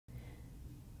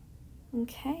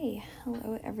Okay,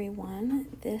 hello everyone.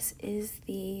 This is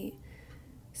the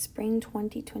Spring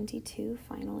 2022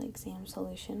 final exam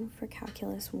solution for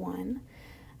Calculus 1.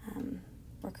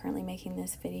 We're currently making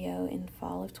this video in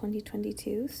fall of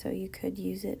 2022, so you could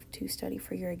use it to study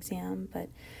for your exam, but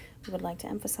we would like to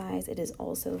emphasize it is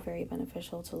also very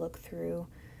beneficial to look through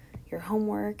your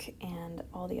homework and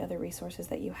all the other resources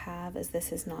that you have, as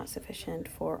this is not sufficient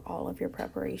for all of your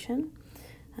preparation.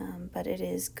 But it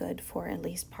is good for at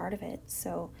least part of it.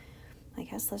 So I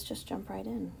guess let's just jump right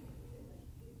in.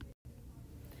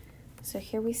 So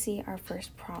here we see our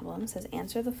first problem. It says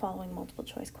answer the following multiple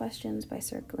choice questions by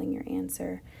circling your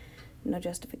answer. No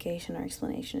justification or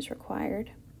explanation is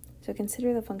required. So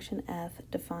consider the function f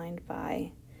defined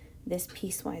by this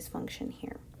piecewise function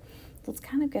here. Let's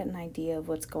kind of get an idea of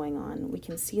what's going on. We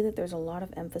can see that there's a lot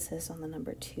of emphasis on the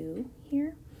number 2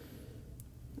 here.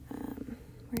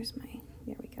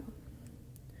 There we go.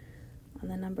 On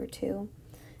the number 2.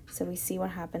 So we see what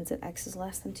happens if x is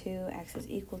less than 2, x is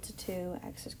equal to 2,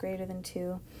 x is greater than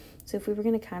 2. So if we were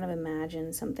going to kind of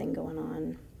imagine something going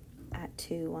on at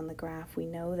 2 on the graph, we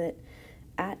know that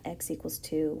at x equals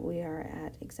 2, we are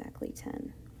at exactly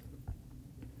 10.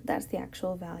 That's the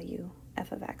actual value,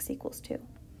 f of x equals 2.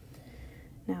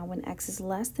 Now when x is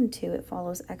less than 2, it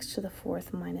follows x to the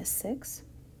 4th minus 6.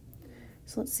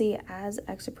 So let's see, as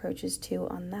x approaches 2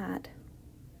 on that,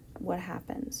 what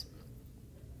happens?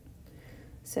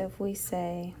 So if we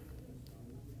say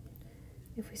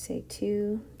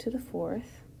 2 to the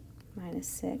 4th minus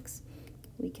 6,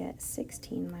 we get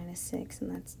 16 minus 6,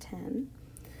 and that's 10.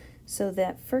 So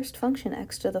that first function,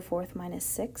 x to the 4th minus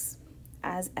 6,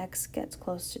 as x gets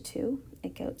close to 2,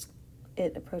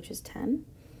 it approaches 10.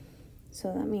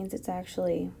 So that means it's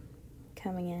actually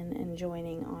coming in and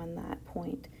joining on that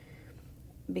point.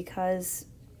 Because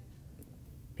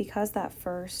that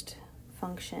first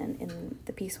function in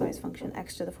the piecewise function,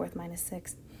 x to the 4th minus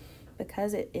 6,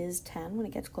 because it is 10 when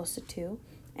it gets close to 2,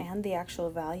 and the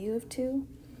actual value of 2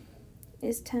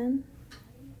 is 10,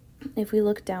 if we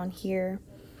look down here,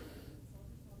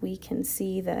 we can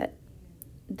see that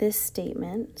this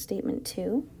statement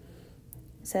 2,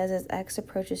 says as x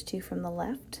approaches 2 from the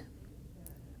left,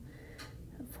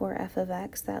 for f of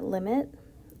x, that limit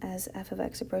as f of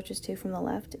x approaches 2 from the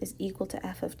left is equal to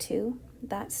f of 2,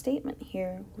 that statement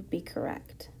here would be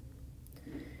correct.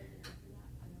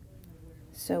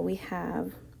 So we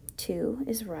have 2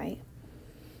 is right.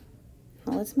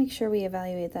 Now let's make sure we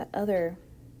evaluate the other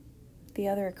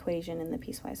equation in the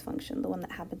piecewise function, the one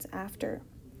that happens after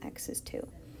x is 2.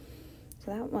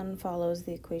 So that one follows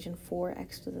the equation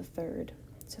 4x to the 3rd.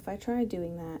 So if I try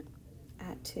doing that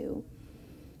at 2,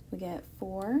 we get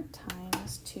 4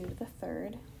 times 2 to the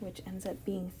 3rd, which ends up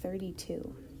being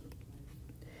 32.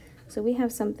 So we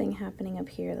have something happening up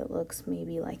here that looks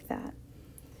maybe like that.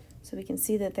 So we can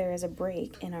see that there is a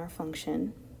break in our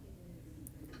function,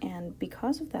 and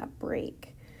because of that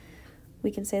break,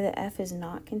 we can say that f is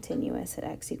not continuous at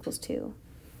x equals 2.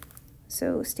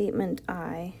 So statement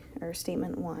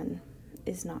 1,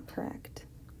 is not correct.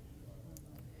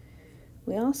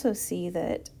 We also see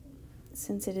that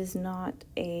since it is not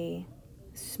a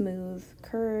smooth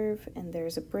curve and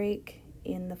there's a break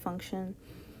in the function,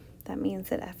 that means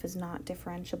that f is not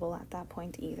differentiable at that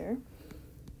point either.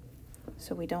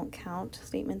 So we don't count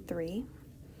statement 3.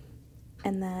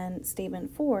 And then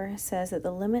statement 4 says that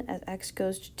the limit as x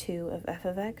goes to 2 of f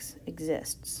of x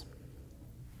exists.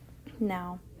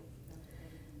 Now,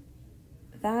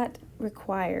 that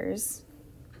requires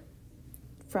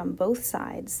from both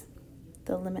sides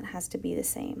the limit has to be the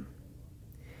same.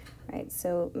 Right,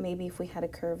 so maybe if we had a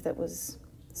curve that was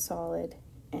solid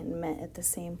and met at the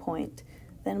same point,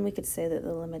 then we could say that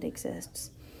the limit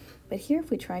exists. But here, if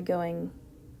we try going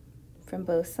from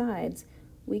both sides,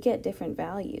 we get different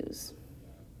values.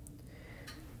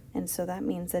 And so that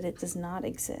means that it does not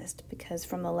exist, because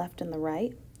from the left and the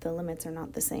right, the limits are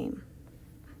not the same.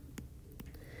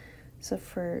 So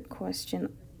for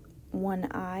question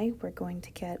 1I, we're going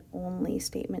to get only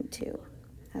statement 2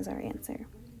 as our answer.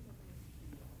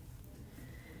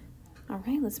 All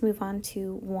right, let's move on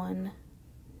to 1II.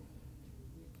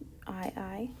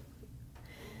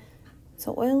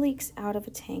 So oil leaks out of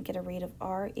a tank at a rate of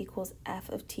R equals F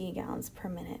of T gallons per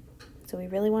minute. So we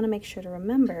really want to make sure to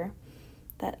remember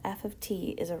that F of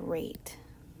T is a rate,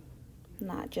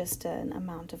 not just an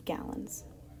amount of gallons.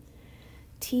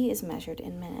 T is measured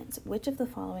in minutes. Which of the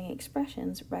following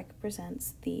expressions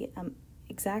represents the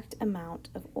exact amount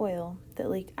of oil that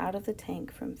leaked out of the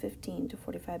tank from 15 to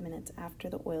 45 minutes after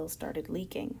the oil started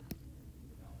leaking?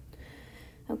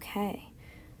 Okay,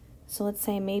 so let's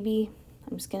say maybe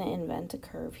I'm just going to invent a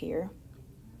curve here.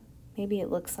 Maybe it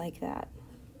looks like that.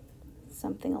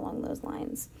 something along those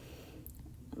lines.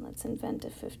 And let's invent a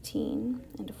 15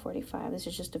 and a 45. This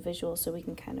is just a visual so we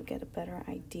can kind of get a better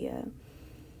idea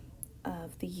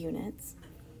of the units.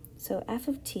 So F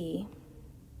of t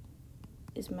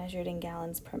is measured in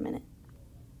gallons per minute.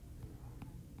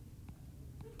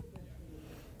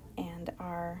 And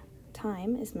our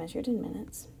time is measured in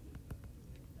minutes.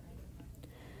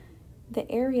 The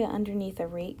area underneath a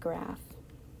rate graph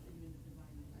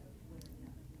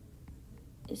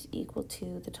is equal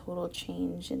to the total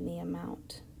change in the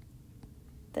amount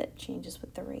that changes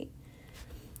with the rate.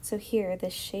 So here,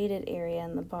 this shaded area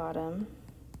in the bottom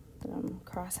that I'm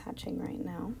cross-hatching right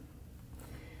now,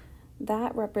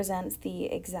 that represents the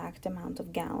exact amount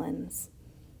of gallons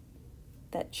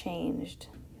that changed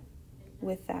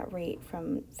with that rate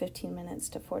from 15 minutes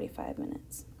to 45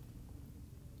 minutes.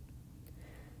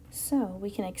 So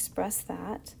we can express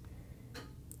that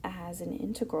as an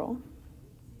integral.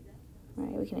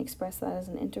 Right, we can express that as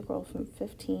an integral from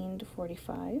 15 to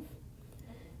 45,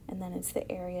 and then it's the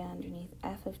area underneath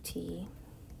f of t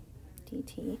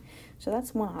dt. So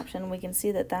that's one option. We can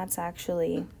see that that's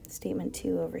actually statement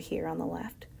 2 over here on the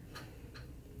left.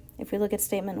 If we look at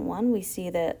statement 1, we see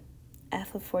that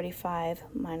f of 45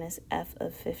 minus f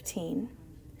of 15.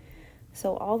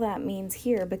 So all that means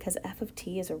here, because f of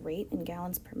t is a rate in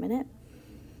gallons per minute,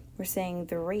 we're saying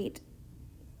the rate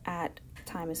at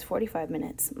time is 45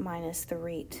 minutes minus the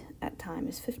rate at time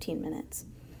is 15 minutes.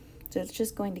 So it's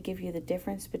just going to give you the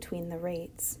difference between the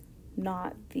rates,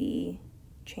 not the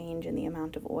change in the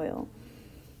amount of oil.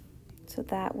 So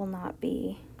that will not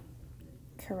be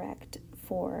correct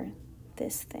for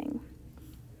this thing,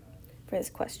 for this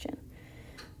question.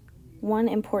 One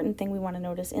important thing we want to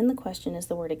notice in the question is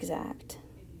the word exact.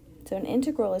 So an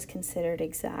integral is considered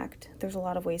exact. There's a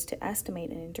lot of ways to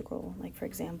estimate an integral, like for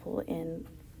example in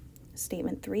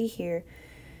statement 3 here,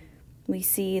 we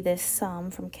see this sum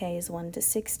from k is 1 to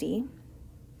 60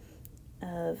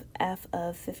 of f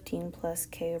of 15 plus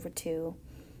k over 2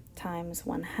 times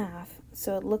 1/2.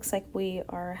 So it looks like we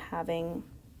are having,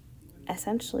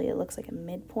 essentially it looks like a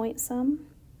midpoint sum,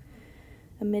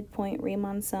 a midpoint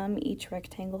Riemann sum, each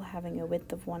rectangle having a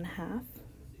width of 1/2.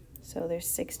 So there's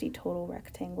 60 total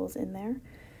rectangles in there.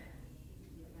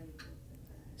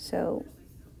 So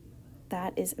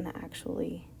that is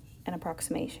actually an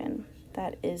approximation.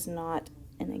 That is not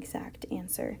an exact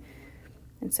answer.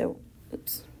 And so,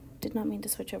 oops, did not mean to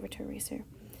switch over to eraser.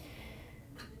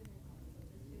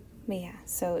 But yeah,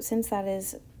 so since that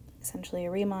is essentially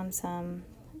a Riemann sum,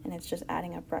 and it's just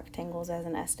adding up rectangles as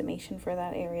an estimation for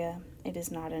that area, it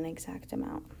is not an exact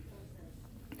amount.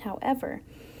 However,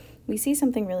 we see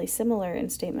something really similar in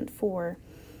statement 4,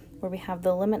 where we have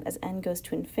the limit as n goes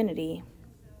to infinity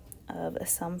of a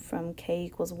sum from k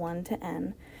equals 1 to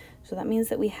n. So that means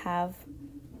that we have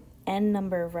n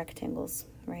number of rectangles,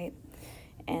 right?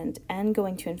 And n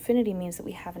going to infinity means that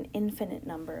we have an infinite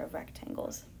number of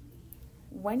rectangles.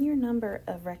 When your number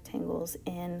of rectangles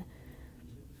in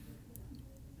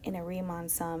a Riemann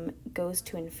sum goes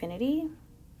to infinity,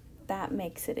 that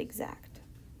makes it exact,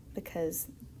 because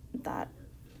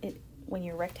when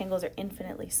your rectangles are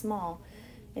infinitely small,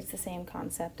 it's the same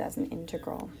concept as an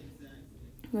integral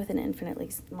with an infinitely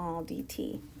small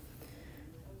dt.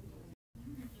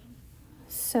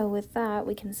 So with that,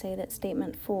 we can say that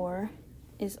statement 4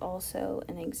 is also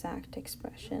an exact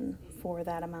expression for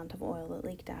that amount of oil that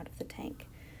leaked out of the tank.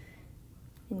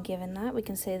 And given that, we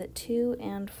can say that 2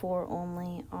 and 4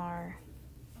 only are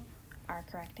our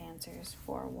correct answers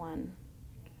for one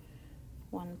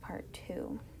part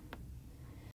 2.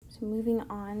 So moving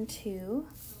on to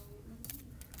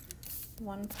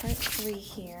part 3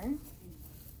 here,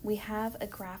 we have a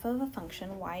graph of a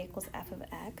function y equals f of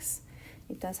x.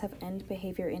 It does have end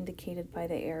behavior indicated by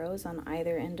the arrows on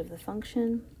either end of the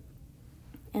function.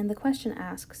 And the question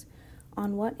asks,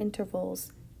 on what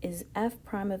intervals is f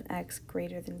prime of x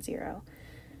greater than 0?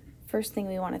 First thing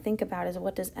we want to think about is,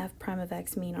 what does f prime of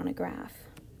x mean on a graph?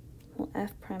 Well,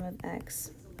 f prime of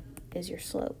x is your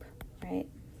slope, right?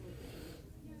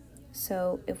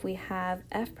 So if we have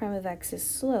f prime of x is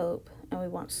slope, and we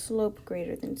want slope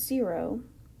greater than 0,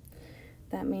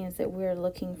 that means that we're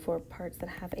looking for parts that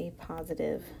have a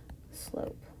positive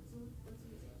slope.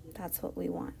 That's what we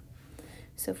want.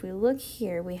 So if we look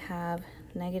here, we have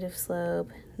negative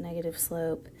slope, negative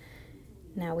slope.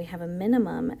 Now we have a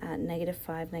minimum at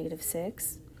 -5,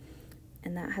 -6,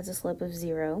 and that has a slope of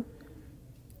 0.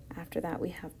 After that,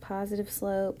 we have positive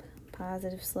slope,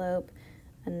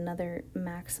 another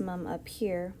maximum up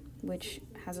here, which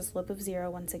has a slope of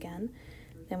 0 once again.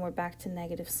 Then we're back to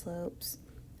negative slopes,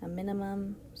 a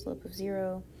minimum, slope of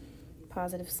 0,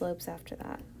 positive slopes after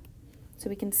that. So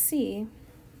we can see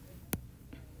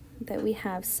that we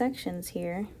have sections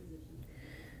here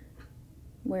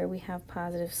where we have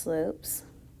positive slopes.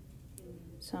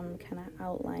 So I'm kind of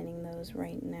outlining those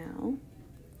right now.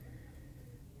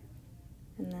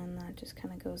 And then that just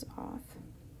kind of goes off.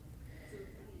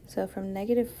 So from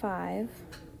 -5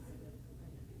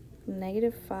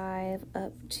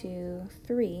 up to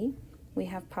 3, we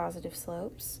have positive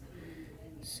slopes.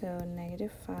 So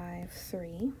 -5,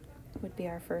 3 would be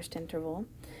our first interval.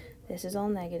 This is all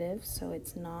negative, so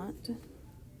it's not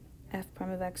f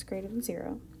prime of x greater than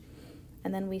 0.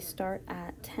 And then we start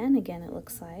at 10 again, it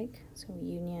looks like. So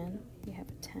union, we have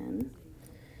a 10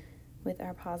 with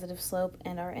our positive slope,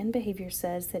 and our end behavior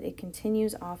says that it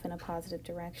continues off in a positive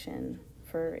direction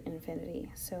for infinity.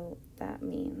 So that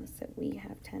means that we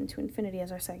have 10 to infinity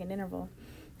as our second interval.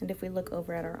 And if we look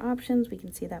over at our options, we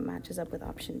can see that matches up with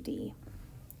option D.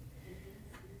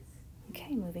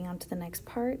 Okay, moving on to the next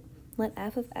part. Let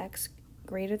f of x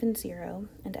greater than 0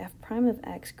 and f prime of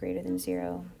x greater than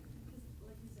 0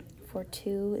 for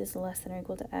 2 is less than or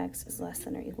equal to x is less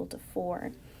than or equal to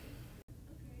 4.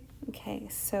 Okay,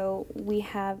 so we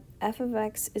have f of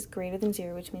x is greater than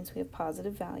 0, which means we have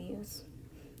positive values.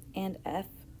 And f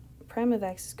prime of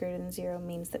x is greater than 0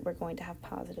 means that we're going to have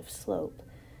positive slope.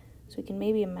 So we can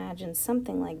maybe imagine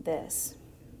something like this,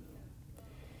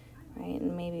 right?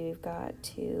 And maybe we've got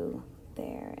 2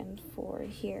 there and 4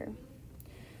 here.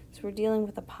 So we're dealing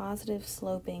with a positive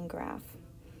sloping graph.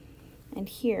 And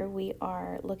here we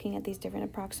are looking at these different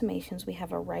approximations. We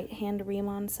have a right-hand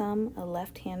Riemann sum, a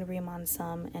left-hand Riemann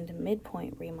sum, and a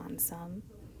midpoint Riemann sum.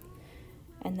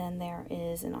 And then there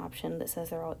is an option that says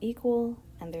they're all equal,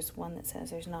 and there's one that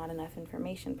says there's not enough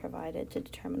information provided to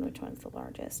determine which one's the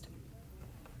largest.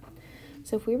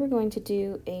 So if we were going to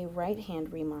do a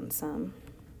right-hand Riemann sum,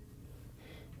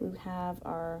 we have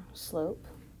our slope,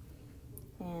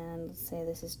 and let's say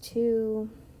this is 2,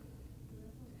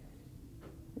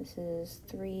 this is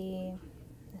 3,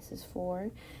 this is 4,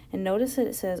 and notice that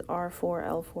it says R4,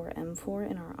 L4, M4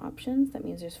 in our options. That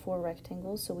means there's 4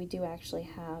 rectangles, so we do actually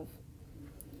have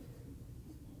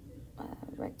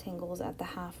rectangles at the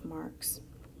half marks.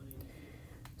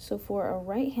 So for a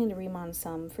right-hand Riemann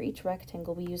sum, for each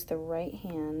rectangle, we use the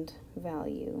right-hand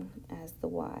value as the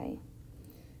y.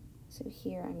 So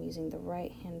here I'm using the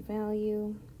right-hand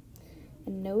value.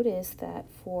 And notice that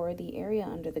for the area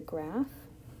under the graph,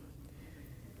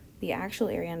 the actual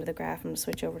area under the graph, I'm going to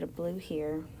switch over to blue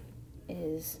here,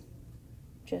 is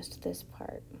just this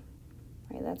part,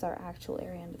 right? That's our actual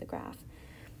area under the graph.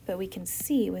 But we can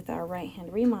see with our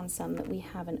right-hand Riemann sum that we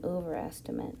have an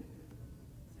overestimate.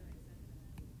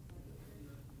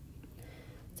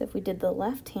 So if we did the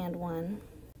left-hand one,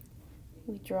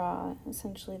 we draw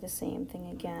essentially the same thing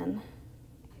again.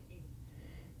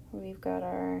 We've got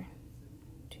our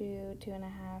 2,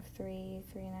 2.5, 3,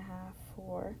 3.5,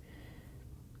 4.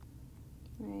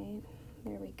 Right,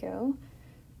 there we go.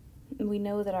 We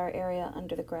know that our area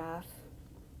under the graph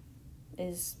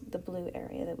is the blue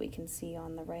area that we can see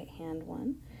on the right-hand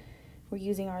one. We're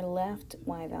using our left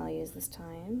y values this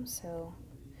time, so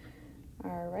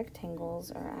our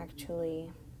rectangles are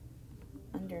actually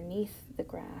underneath the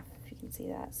graph, if you can see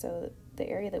that. So the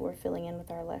area that we're filling in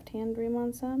with our left-hand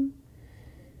Riemann sum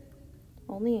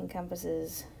only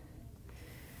encompasses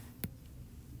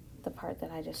the part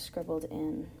that I just scribbled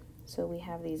in. So we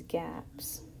have these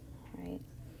gaps, right,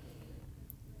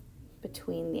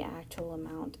 between the actual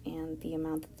amount and the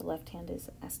amount that the left hand is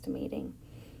estimating.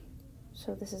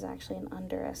 So this is actually an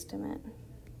underestimate.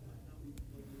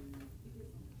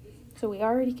 So we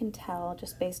already can tell,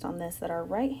 just based on this, that our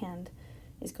right hand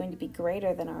is going to be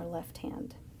greater than our left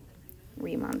hand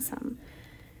Riemann sum.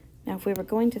 Now if we were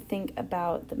going to think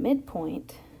about the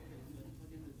midpoint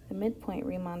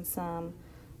Riemann sum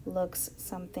looks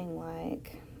something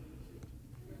like,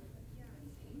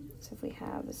 so if we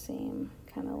have the same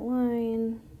kind of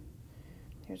line,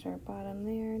 there's our bottom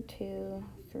there, 2,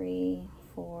 3,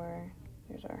 4,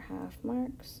 there's our half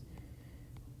marks.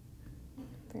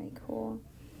 Very cool.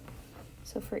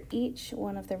 So for each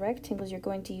one of the rectangles, you're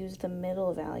going to use the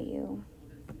middle value.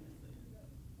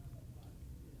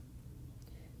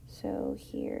 So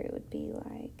here it would be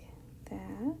like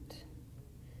that.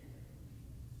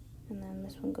 And then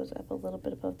this one goes up a little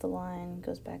bit above the line,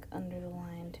 goes back under the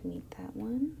line to meet that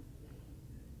one.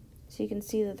 So you can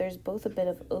see that there's both a bit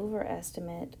of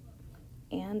overestimate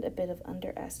and a bit of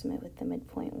underestimate with the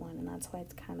midpoint one, and that's why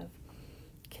it's kind of,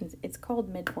 it's called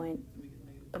midpoint,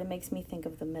 but it makes me think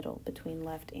of the middle between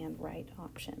left and right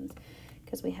options,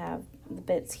 because we have the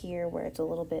bits here where it's a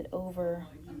little bit over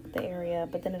the area,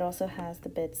 but then it also has the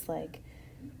bits like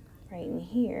right in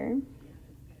here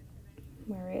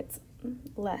where it's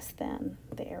less than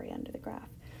the area under the graph.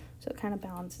 So it kind of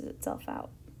balances itself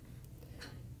out.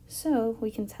 So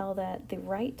we can tell that the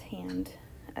right-hand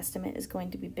estimate is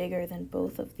going to be bigger than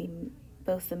both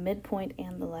the midpoint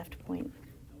and the left point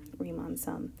Riemann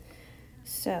sum.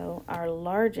 So our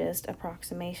largest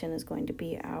approximation is going to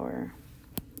be our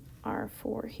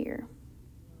R4 here.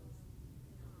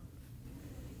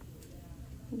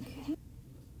 Okay.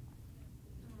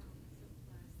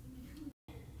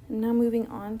 Now moving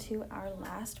on to our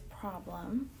last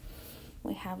problem.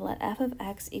 We have let f of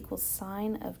x equals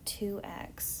sine of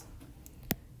 2x.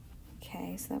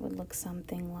 Okay, so that would look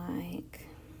something like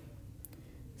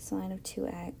sine of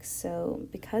 2x. So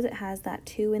because it has that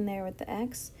 2 in there with the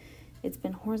x, it's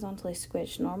been horizontally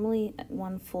squished. Normally,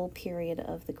 one full period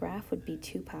of the graph would be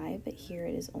 2 pi, but here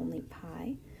it is only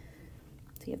pi.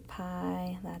 So you have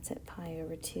pi, that's at pi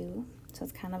over 2. So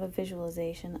it's kind of a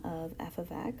visualization of f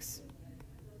of x.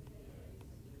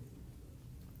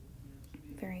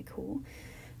 Very cool.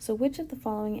 So which of the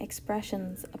following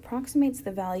expressions approximates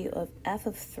the value of f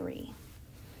of 3?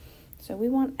 So we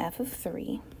want f of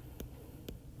 3,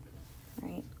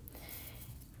 right?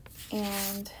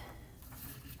 And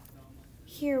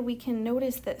here we can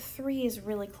notice that 3 is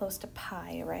really close to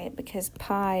pi, right? Because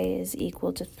pi is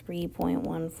equal to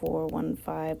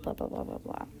 3.1415, blah, blah, blah, blah,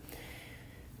 blah.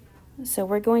 So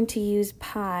we're going to use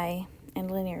pi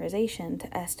and linearization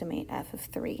to estimate f of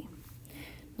 3.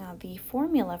 Now the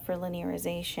formula for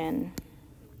linearization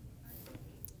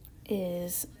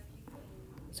is,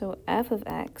 so f of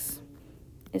x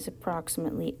is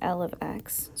approximately L of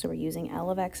x. So we're using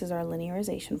L of x as our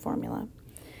linearization formula.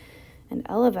 And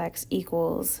L of x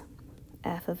equals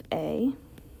f of a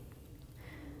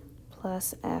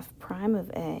plus f prime of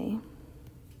a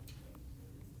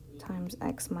times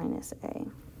x minus a.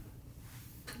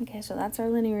 Okay, so that's our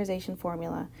linearization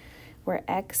formula, where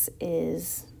x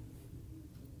is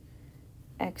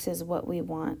what we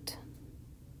want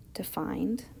to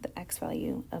find, the x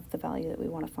value of the value that we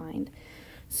want to find.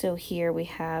 So here we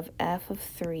have f of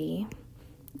 3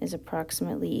 is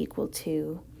approximately equal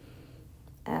to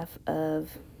f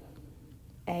of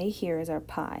a. Here is our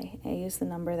pi. A is the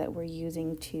number that we're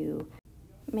using to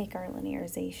make our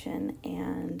linearization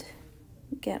and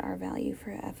get our value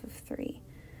for f of 3.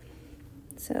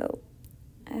 So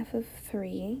f of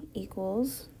 3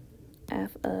 equals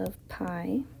f of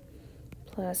pi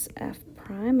plus f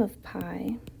prime of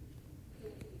pi,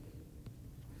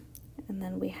 and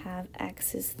then we have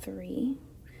x is 3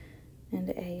 and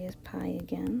a is pi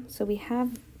again. So we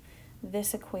have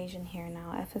this equation here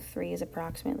now. F of 3 is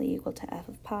approximately equal to f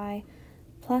of pi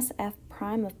plus f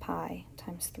prime of pi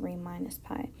times 3 minus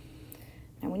pi.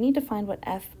 Now we need to find what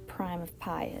f prime of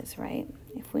pi is, right?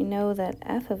 If we know that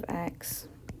f of x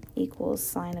equals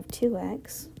sine of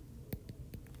 2x,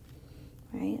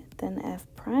 right, then f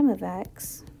prime of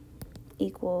x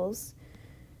equals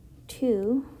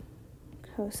 2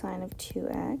 cosine of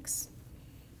 2x.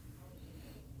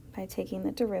 By taking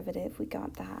the derivative, we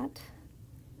got that.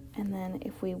 And then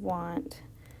if we want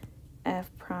f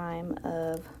prime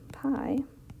of pi,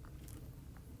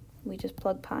 we just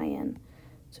plug pi in.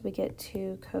 So we get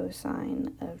 2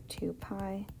 cosine of 2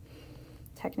 pi.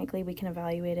 Technically, we can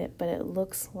evaluate it, but it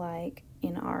looks like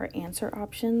in our answer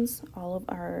options, all of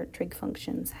our trig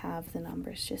functions have the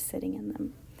numbers just sitting in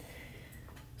them.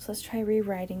 So let's try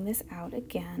rewriting this out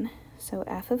again. So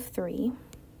f of 3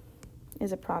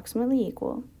 is approximately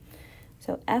equal.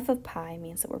 So f of pi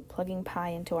means that we're plugging pi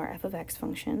into our f of x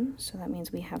function. So that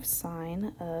means we have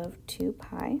sine of 2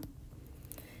 pi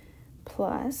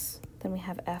plus, then we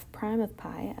have f prime of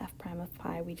pi. F prime of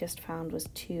pi we just found was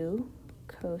 2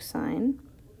 cosine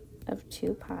of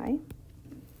 2 pi.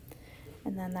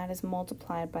 And then that is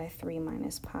multiplied by 3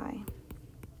 minus pi.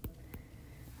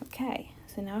 Okay,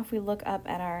 so now if we look up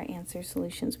at our answer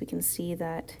solutions, we can see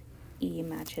that E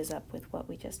matches up with what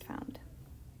we just found.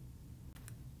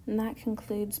 And that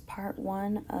concludes part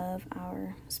 1 of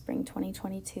our Spring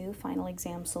 2022 final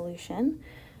exam solution.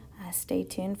 Stay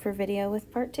tuned for video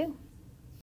with part 2.